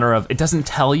 It's just a matter of, it doesn't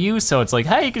tell you, so it's like,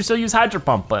 hey, you can still use Hydro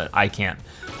Pump, but I can't.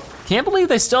 Can't believe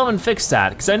they still haven't fixed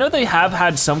that, because I know they have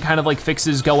had some kind of like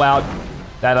fixes go out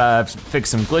that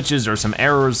fixed some glitches or some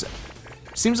errors.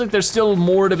 Seems like there's still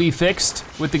more to be fixed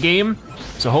with the game,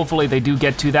 so hopefully they do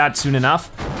get to that soon enough.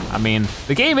 I mean,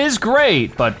 the game is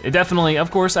great, but it definitely,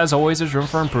 of course, as always, there's room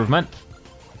for improvement.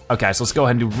 Okay, so let's go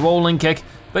ahead and do rolling kick.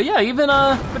 But yeah, even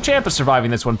Machamp is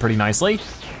surviving this one pretty nicely.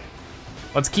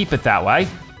 Let's keep it that way.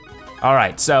 All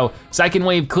right, so second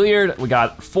wave cleared. We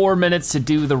got 4 minutes to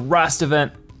do the rest of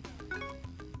it.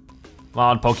 Come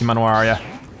on, Pokemon, where are ya?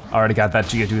 Already got that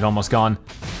Geodude almost gone.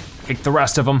 Kick the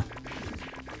rest of them.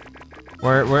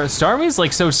 Where Starmie's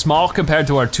like so small compared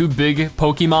to our two big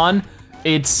Pokemon,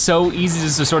 it's so easy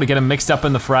just to sort of get him mixed up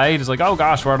in the fray. It's like, oh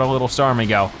gosh, where'd a little Starmie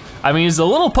go? I mean, he's a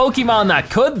little Pokemon that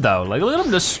could though. Like, look at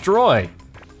him destroy.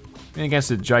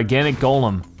 Against a gigantic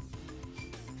golem.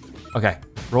 Okay,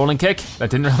 rolling kick.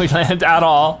 That didn't really land at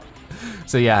all.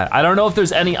 So yeah, I don't know if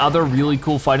there's any other really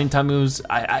cool fighting type moves.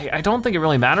 I don't think it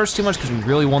really matters too much because we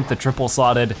really want the triple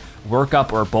slotted work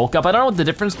up or bulk up. I don't know what the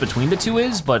difference between the two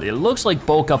is, but it looks like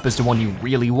bulk up is the one you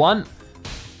really want.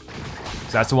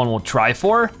 So that's the one we'll try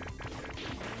for.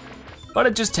 But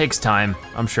it just takes time,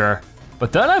 I'm sure.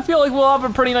 But then I feel like we'll have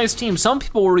a pretty nice team. Some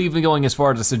people were even going as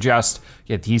far to suggest,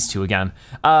 yeah, these two again,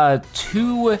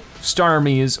 2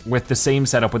 Starmies with the same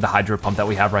setup with the Hydro Pump that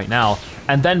we have right now.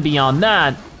 And then beyond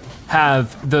that,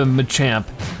 have the Machamp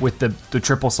with the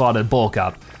triple slotted bulk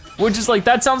up. Which is like,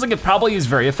 that sounds like it probably is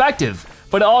very effective,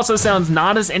 but it also sounds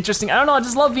not as interesting. I don't know, I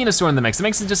just love Venusaur in the mix. It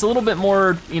makes it just a little bit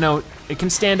more, you know, it can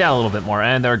stand out a little bit more.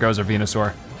 And there goes our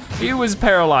Venusaur. He was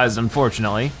paralyzed,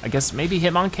 unfortunately. I guess maybe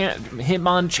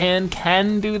Hitmonchan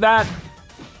can do that.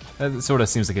 That sort of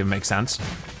seems like it makes sense.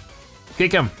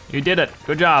 Kick him, you did it,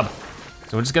 good job.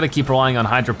 So we're just gonna keep relying on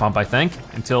Hydro Pump, I think,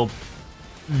 until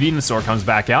Venusaur comes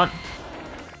back out.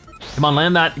 Come on,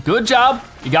 land that, good job.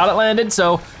 You got it landed,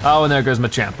 so, oh, and there goes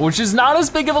Machamp, which is not as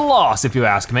big of a loss, if you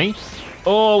ask me.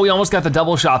 Oh, we almost got the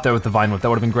double shot there with the Vine Whip, that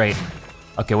would've been great.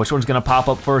 Okay, which one's gonna pop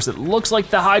up first? It looks like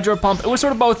the Hydro Pump. It was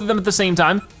sort of both of them at the same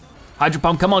time. Hydro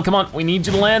Pump, come on, we need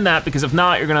you to land that because if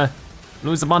not, you're gonna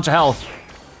lose a bunch of health.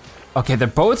 Okay, they're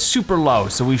both super low,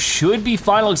 so we should be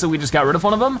fine. Looks like we just got rid of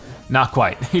one of them. Not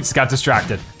quite, he just got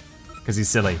distracted because he's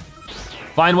silly.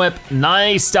 Vine Whip,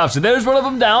 nice stuff. So there's one of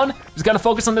them down. Just gotta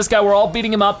focus on this guy, we're all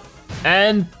beating him up.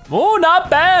 And, oh, not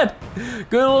bad.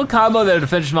 Good little combo there to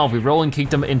finish him off. We rolling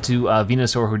kicked him into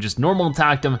Venusaur, who just normal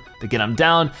attacked him to get him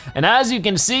down. And as you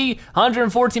can see,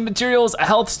 114 materials, a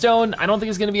health stone. I don't think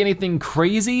it's gonna be anything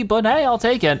crazy, but hey, I'll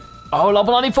take it. Oh,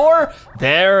 level 94,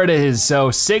 there it is.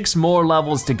 So 6 more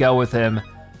levels to go with him.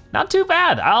 Not too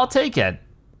bad, I'll take it.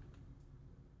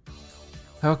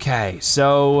 Okay,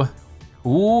 so,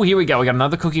 ooh, here we go. We got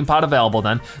another cooking pot available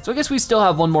then. So I guess we still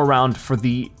have one more round for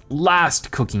the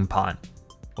last cooking pot,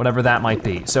 whatever that might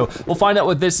be. So we'll find out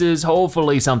what this is,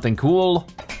 hopefully something cool.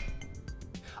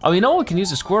 Oh, you know what we can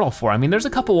use a Squirtle for? I mean, there's a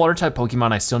couple water type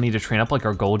Pokemon I still need to train up, like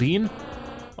our Goldeen.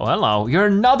 Oh, hello, you're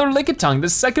another Lickitung, the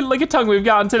second Lickitung we've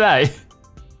gotten today.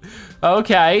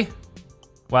 Okay,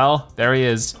 well, there he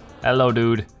is. Hello,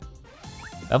 dude.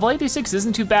 Level 86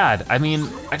 isn't too bad. I mean,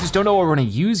 I just don't know what we're gonna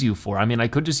use you for. I mean, I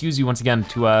could just use you once again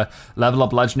to level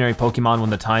up legendary Pokemon when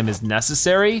the time is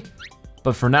necessary.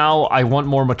 But for now, I want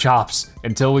more Machops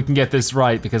until we can get this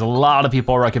right because a lot of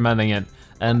people are recommending it.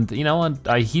 And you know,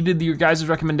 I heeded your guys'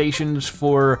 recommendations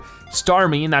for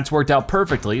Starmie and that's worked out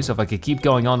perfectly. So if I could keep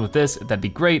going on with this, that'd be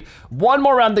great. One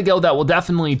more round to go that we'll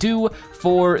definitely do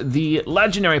for the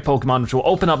legendary Pokemon, which will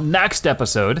open up next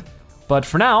episode. But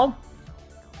for now,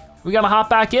 we gotta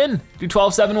hop back in, do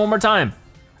 12-7 one more time.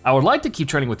 I would like to keep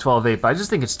training with 12-8, but I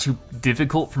just think it's too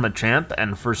difficult for Machamp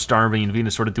and for Starmie and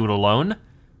Venusaur to do it alone.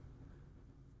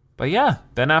 But yeah,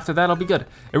 then after that, I'll be good.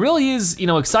 It really is, you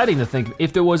know, exciting to think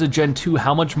if there was a Gen 2,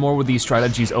 how much more would these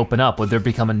strategies open up? Would there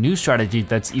become a new strategy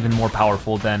that's even more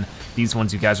powerful than these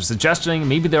ones you guys are suggesting?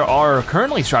 Maybe there are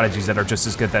currently strategies that are just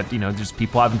as good that, you know, just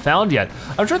people haven't found yet.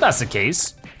 I'm sure that's the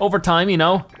case. Over time, you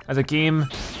know, as a game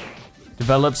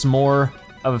develops more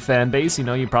of a fan base, you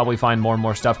know, you probably find more and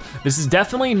more stuff. This is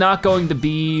definitely not going to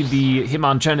be the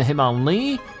Hitmonchan and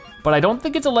Hitmonlee, but I don't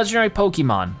think it's a legendary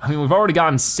Pokemon. I mean, we've already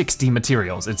gotten 60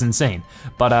 materials, it's insane.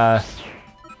 But I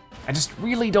just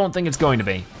really don't think it's going to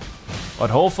be. But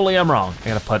hopefully I'm wrong. I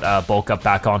gotta put bulk up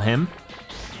back on him.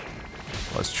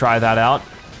 Let's try that out.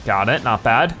 Got it, not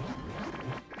bad.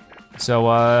 So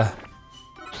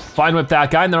Vine Whip that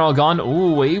guy and they're all gone.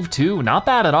 Ooh, wave 2, not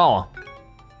bad at all.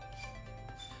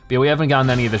 But yeah, we haven't gotten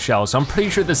any of the shells, so I'm pretty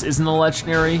sure this isn't a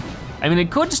legendary. I mean,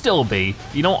 it could still be.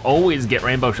 You don't always get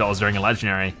rainbow shells during a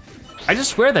legendary. I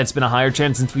just swear that it's been a higher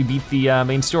chance since we beat the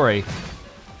main story.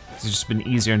 It's just been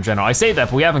easier in general. I say that,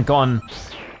 but we haven't gone,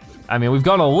 I mean, we've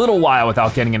gone a little while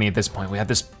without getting any at this point. We had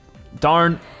this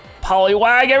darn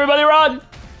Poliwag, everybody run!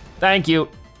 Thank you.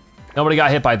 Nobody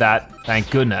got hit by that, thank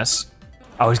goodness.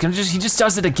 Oh, he just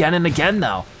does it again and again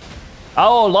though.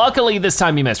 Oh, luckily this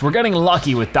time he missed. We're getting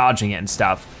lucky with dodging it and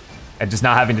stuff, and just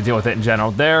not having to deal with it in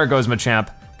general. There goes Machamp,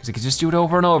 because he could just do it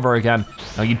over and over again.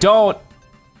 No, you don't.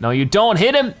 No, you don't.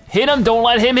 Hit him, don't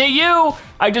let him hit you.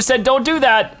 I just said don't do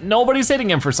that. Nobody's hitting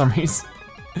him for some reason.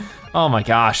 Oh my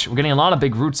gosh, we're getting a lot of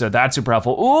big roots there. That's super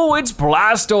helpful. Ooh, it's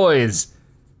Blastoise.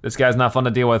 This guy's not fun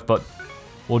to deal with, but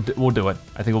we'll do it.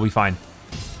 I think we'll be fine.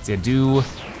 Let's see, do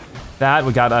that.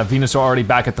 We got Venusaur already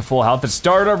back at the full health. It's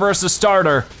starter versus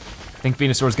starter. I think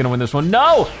Venusaur's gonna win this one.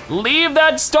 No, leave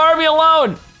that Starmie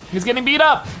alone. He's getting beat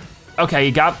up. Okay,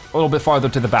 he got a little bit farther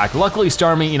to the back. Luckily,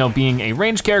 Starmie, you know, being a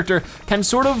range character, can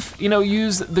sort of, you know,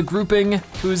 use the grouping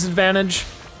to his advantage,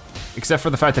 except for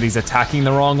the fact that he's attacking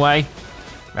the wrong way.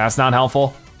 That's not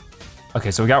helpful.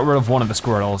 Okay, so we got rid of one of the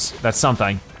Squirtles. That's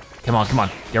something. Come on,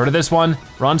 get rid of this one.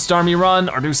 Run, Starmie, run,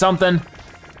 or do something.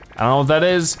 I don't know what that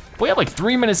is. But we have like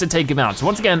 3 minutes to take him out. So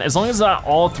once again, as long as not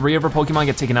all 3 of our Pokemon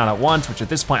get taken out at once, which at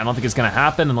this point I don't think is gonna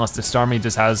happen unless the Starmie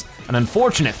just has an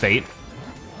unfortunate fate.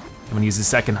 I'm gonna use the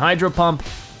second Hydro Pump.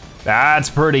 That's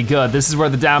pretty good. This is where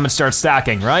the damage starts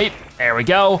stacking, right? There we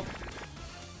go.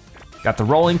 Got the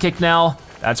rolling kick now.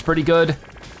 That's pretty good.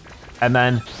 And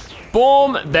then,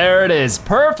 boom, there it is.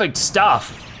 Perfect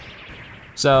stuff.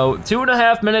 So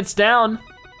 2.5 minutes down.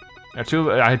 I had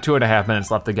 2.5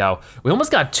 minutes left to go. We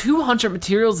almost got 200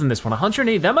 materials in this one,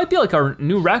 180. That might be like our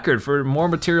new record for more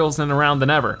materials in a round than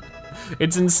ever.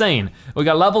 It's insane. We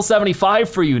got level 75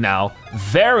 for you now.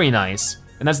 Very nice.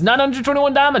 And that's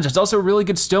 921 damage. It's also a really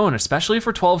good stone, especially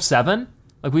for 12-7.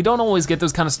 Like, we don't always get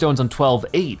those kind of stones on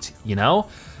 12-8, you know?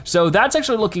 So that's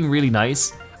actually looking really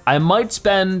nice. I might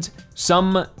spend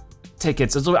some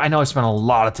tickets. I know I spent a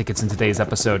lot of tickets in today's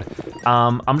episode.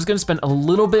 I'm just gonna spend a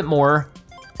little bit more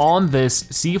on this,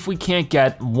 see if we can't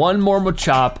get one more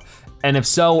Machop, and if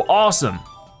so, awesome.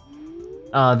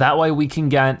 That way we can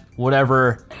get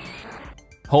whatever,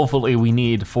 hopefully, we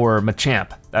need for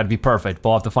Machamp. That'd be perfect.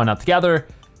 We'll have to find out together.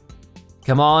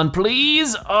 Come on,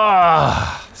 please.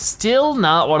 Still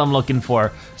not what I'm looking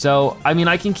for. So, I mean,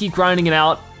 I can keep grinding it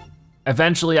out.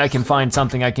 Eventually I can find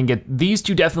something I can get. These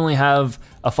two definitely have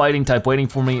a fighting type waiting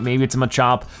for me. Maybe it's a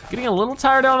Machop. Getting a little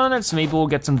tired out on it, so maybe we'll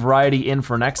get some variety in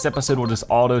for next episode. We'll just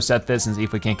auto set this and see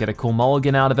if we can't get a cool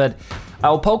mulligan out of it.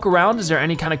 I'll poke around. Is there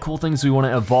any kind of cool things we want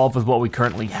to evolve with what we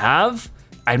currently have?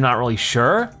 I'm not really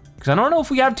sure, because I don't know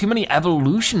if we have too many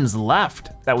evolutions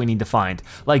left that we need to find.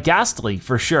 Like Ghastly,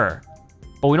 for sure.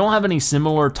 But we don't have any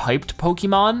similar typed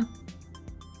Pokemon.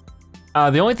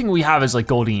 The only thing we have is like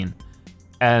Goldeen.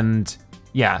 And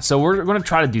yeah, so we're gonna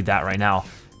try to do that right now,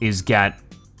 is get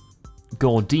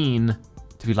Goldeen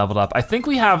to be leveled up. I think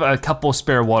we have a couple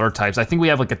spare water types. I think we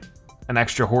have like an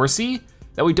extra Horsey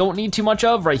that we don't need too much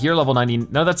of right here, level 90.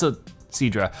 No, that's a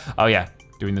Seadra. Oh yeah,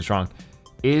 doing this wrong.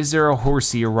 Is there a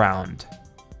Horsey around?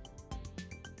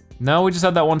 No, we just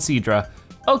have that one Seadra.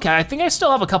 Okay, I think I still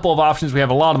have a couple of options. We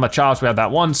have a lot of Machops, we have that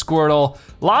one Squirtle.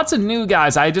 Lots of new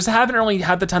guys I just haven't really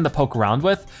had the time to poke around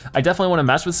with. I definitely wanna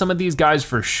mess with some of these guys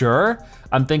for sure.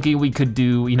 I'm thinking we could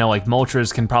do, you know, like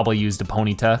Moltres can probably use the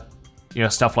Ponyta. You know,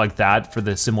 stuff like that for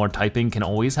the similar typing can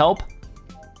always help.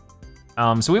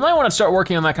 So we might wanna start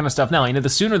working on that kind of stuff now. You know, the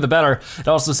sooner the better. It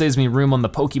also saves me room on the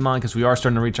Pokemon because we are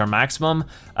starting to reach our maximum,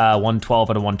 112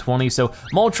 out of 120. So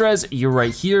Moltres, you're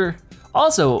right here.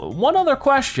 Also, one other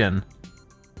question.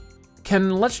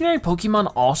 Can legendary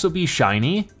Pokemon also be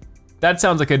shiny? That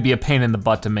sounds like it'd be a pain in the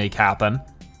butt to make happen,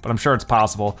 but I'm sure it's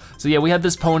possible. So yeah, we had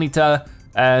this Ponyta,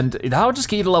 and that'll just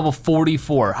get you to level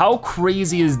 44. How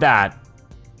crazy is that?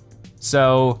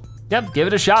 So, yep, give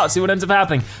it a shot, see what ends up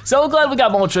happening. So glad we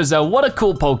got Moltres though, what a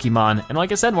cool Pokemon. And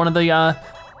like I said, one of the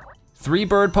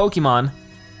 3-bird Pokemon.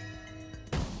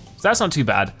 So that's not too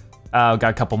bad. Got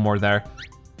a couple more there.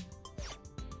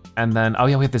 And then, oh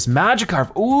yeah, we have this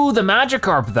Magikarp. Ooh, the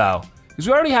Magikarp though. Because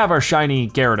we already have our shiny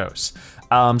Gyarados.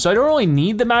 So I don't really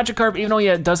need the Magikarp, even though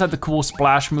yeah, it does have the cool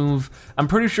splash move. I'm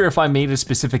pretty sure if I made a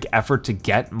specific effort to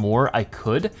get more, I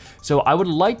could. So I would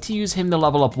like to use him to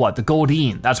level up what? The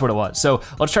Goldeen, that's what it was. So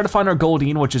let's try to find our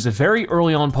Goldeen, which is a very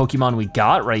early on Pokemon we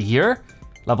got right here.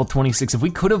 Level 26, if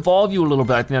we could evolve you a little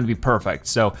bit, I think that'd be perfect.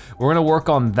 So we're gonna work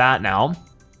on that now.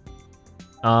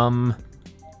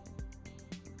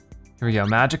 Here we go,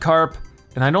 Magikarp.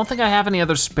 And I don't think I have any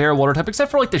other spare water type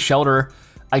except for like the Shelter.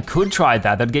 I could try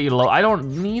that, that'd get you low. I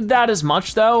don't need that as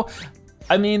much though.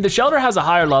 I mean, the Shelter has a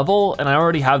higher level and I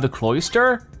already have the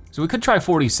Cloyster, so we could try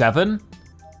 47.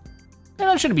 Yeah,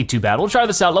 that shouldn't be too bad. We'll try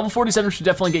this out. Level 47 should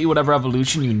definitely get you whatever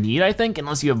evolution you need, I think,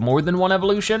 unless you have more than one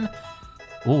evolution.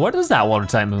 Well, what is that water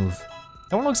type move?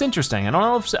 That one looks interesting. I don't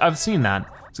know if I've seen that.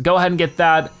 So go ahead and get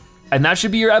that. And that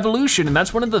should be your evolution, and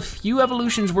that's one of the few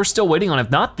evolutions we're still waiting on, if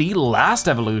not the last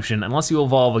evolution, unless you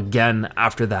evolve again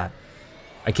after that.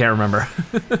 I can't remember.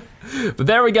 But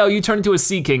there we go, you turn into a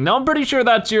Sea King. Now I'm pretty sure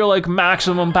that's your like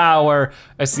maximum power,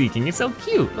 a Sea King. It's so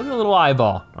cute, look at the little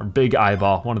eyeball, or big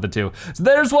eyeball, one of the two. So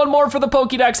there's one more for the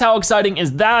Pokédex, how exciting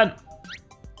is that?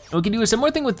 We can do a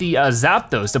similar thing with the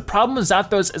Zapdos. The problem with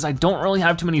Zapdos is I don't really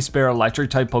have too many spare electric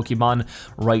type Pokemon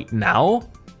right now.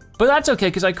 But that's okay,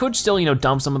 because I could still,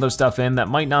 dump some of those stuff in that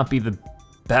might not be the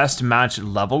best match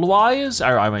level-wise,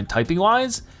 or I mean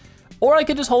typing-wise, or I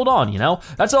could just hold on,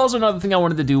 That's also another thing I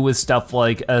wanted to do with stuff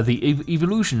like the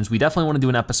evolutions. We definitely want to do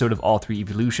an episode of all 3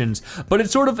 evolutions, but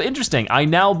it's sort of interesting. I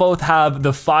now both have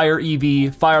the Fire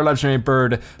Eevee, Fire Legendary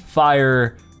Bird,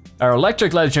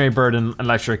 Electric Legendary Bird, and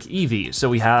Electric Eevee. So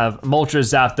we have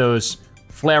Moltres, Zapdos,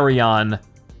 Flareon,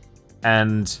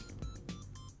 and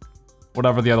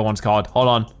whatever the other one's called. Hold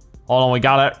on, we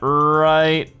got it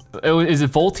right. Is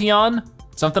it Voltion?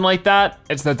 Something like that?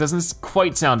 That doesn't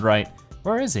quite sound right.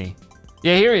 Where is he?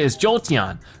 Yeah, here he is,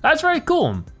 Jolteon. That's very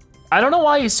cool. I don't know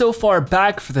why he's so far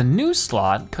back for the new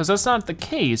slot, because that's not the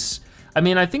case. I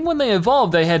mean, I think when they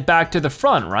evolved, they head back to the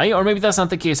front, right? Or maybe that's not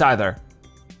the case either.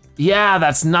 Yeah,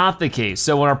 that's not the case.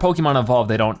 So when our Pokemon evolve,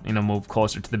 they don't, move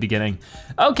closer to the beginning.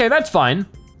 Okay, that's fine.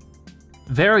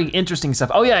 Very interesting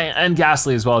stuff. Oh yeah, and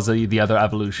Ghastly as well as the other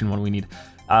evolution one we need.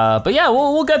 But yeah,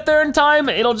 we'll get there in time.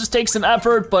 It'll just take some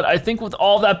effort, but I think with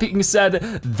all that being said,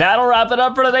 that'll wrap it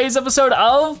up for today's episode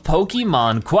of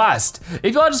Pokemon Quest.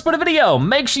 If you want to support a video,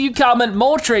 make sure you comment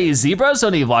Moltres Zebra so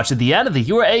that you've watched at the end that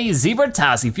you are a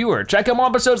Zebra-tastic viewer. Check out more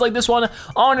episodes like this one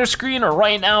on your screen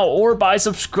right now, or by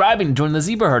subscribing to join the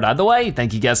Zebra Herd. Either way,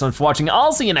 thank you guys so much for watching.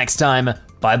 I'll see you next time.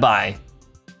 Bye-bye.